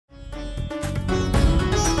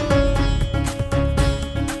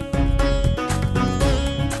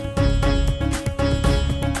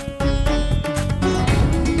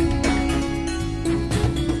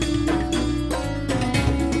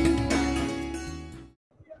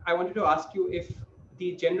I wanted to ask you if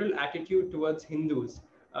the general attitude towards Hindus,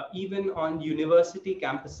 even on university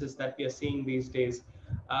campuses that we are seeing these days,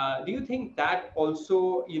 do you think that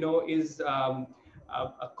also, is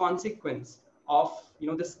a consequence of,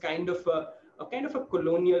 this kind of a kind of a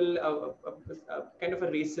colonial, kind of a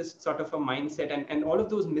racist sort of a mindset, and all of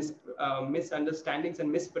those misunderstandings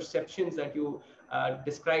and misperceptions that you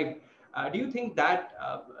described? Do you think that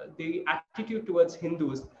the attitude towards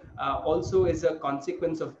Hindus also is a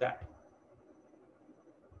consequence of that?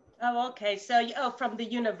 Oh, okay. So, from the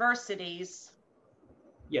universities.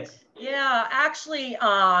 Yes. Yeah, actually,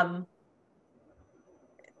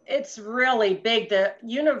 it's really big. The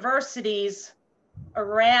universities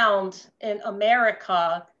around in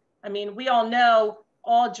America, I mean, we all know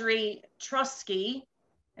Audrey Truschke.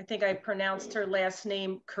 I think I pronounced her last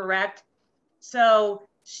name correct. So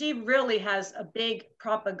she really has a big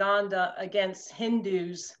propaganda against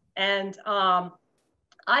Hindus. And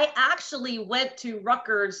I actually went to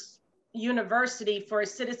Rutgers University for a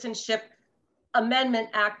Citizenship Amendment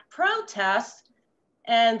Act protest.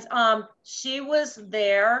 And she was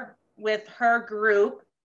there with her group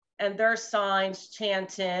and their signs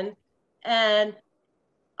chanting. And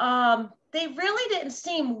they really didn't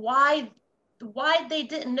seem why they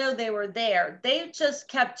didn't know they were there. They just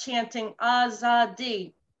kept chanting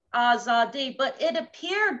Azadi, Azadi. But it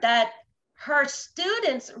appeared that her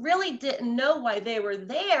students really didn't know why they were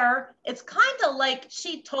there. It's kind of like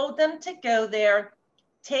she told them to go there,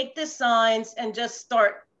 take the signs, and just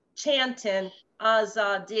start chanting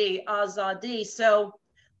Azadi, Azadi. So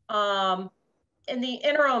in the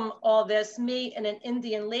interim, all this, me and an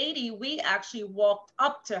Indian lady, we actually walked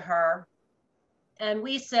up to her and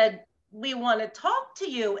we said, we want to talk to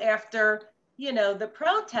you after, the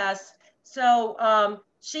protest. So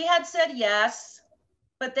she had said yes,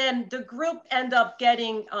 but then the group ended up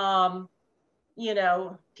getting,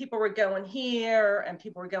 people were going here and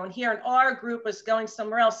people were going here, and our group was going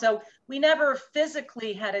somewhere else. So we never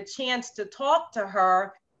physically had a chance to talk to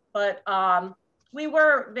her, but we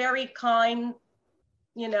were very kind.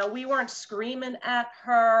 We weren't screaming at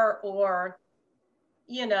her or,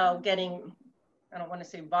 getting, I don't want to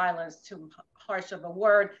say violence, too harsh of a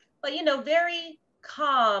word, but, very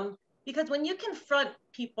calm, because when you confront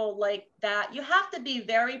people like that, you have to be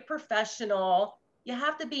very professional. You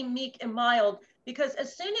have to be meek and mild, because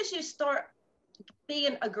as soon as you start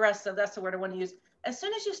being aggressive, that's the word I want to use. As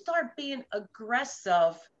soon as you start being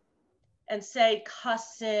aggressive and say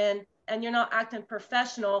cussing and you're not acting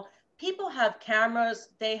professional, people have cameras,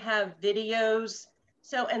 they have videos.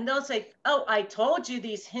 So, and they'll say, oh, I told you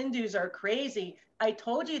these Hindus are crazy. I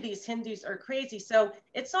told you these Hindus are crazy. So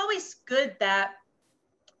it's always good that,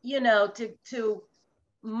 to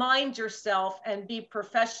mind yourself and be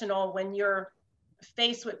professional when you're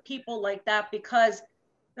faced with people like that, because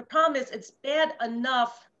the problem is it's bad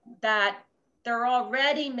enough that they're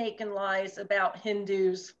already making lies about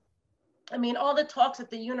Hindus. I mean, all the talks at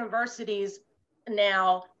the universities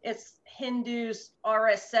now, it's Hindus,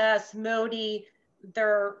 RSS, Modi,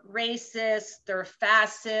 they're racist, they're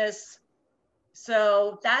fascist.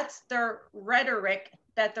 So that's their rhetoric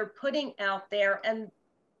that they're putting out there. And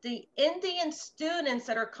the Indian students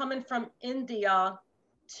that are coming from India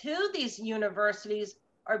to these universities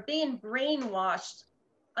are being brainwashed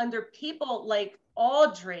under people like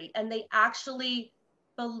Audrey, and they actually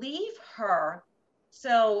believe her.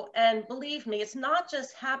 So, and believe me, it's not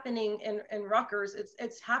just happening in Rutgers,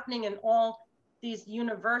 it's happening in all these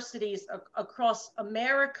universities across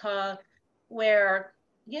America, where,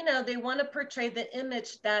 they want to portray the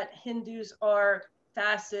image that Hindus are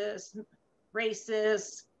fascist,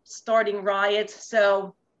 racist, starting riots.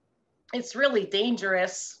 So it's really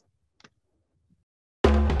dangerous.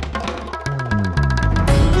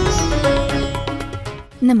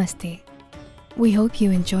 Namaste. We hope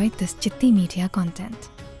you enjoyed this Chitti Media content.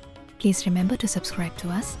 Please remember to subscribe to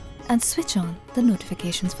us and switch on the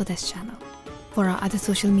notifications for this channel. For our other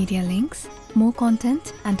social media links, more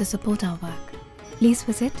content, and to support our work, please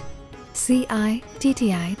visit citti.net.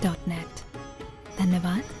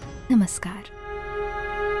 Dhanyavad. Namaskar.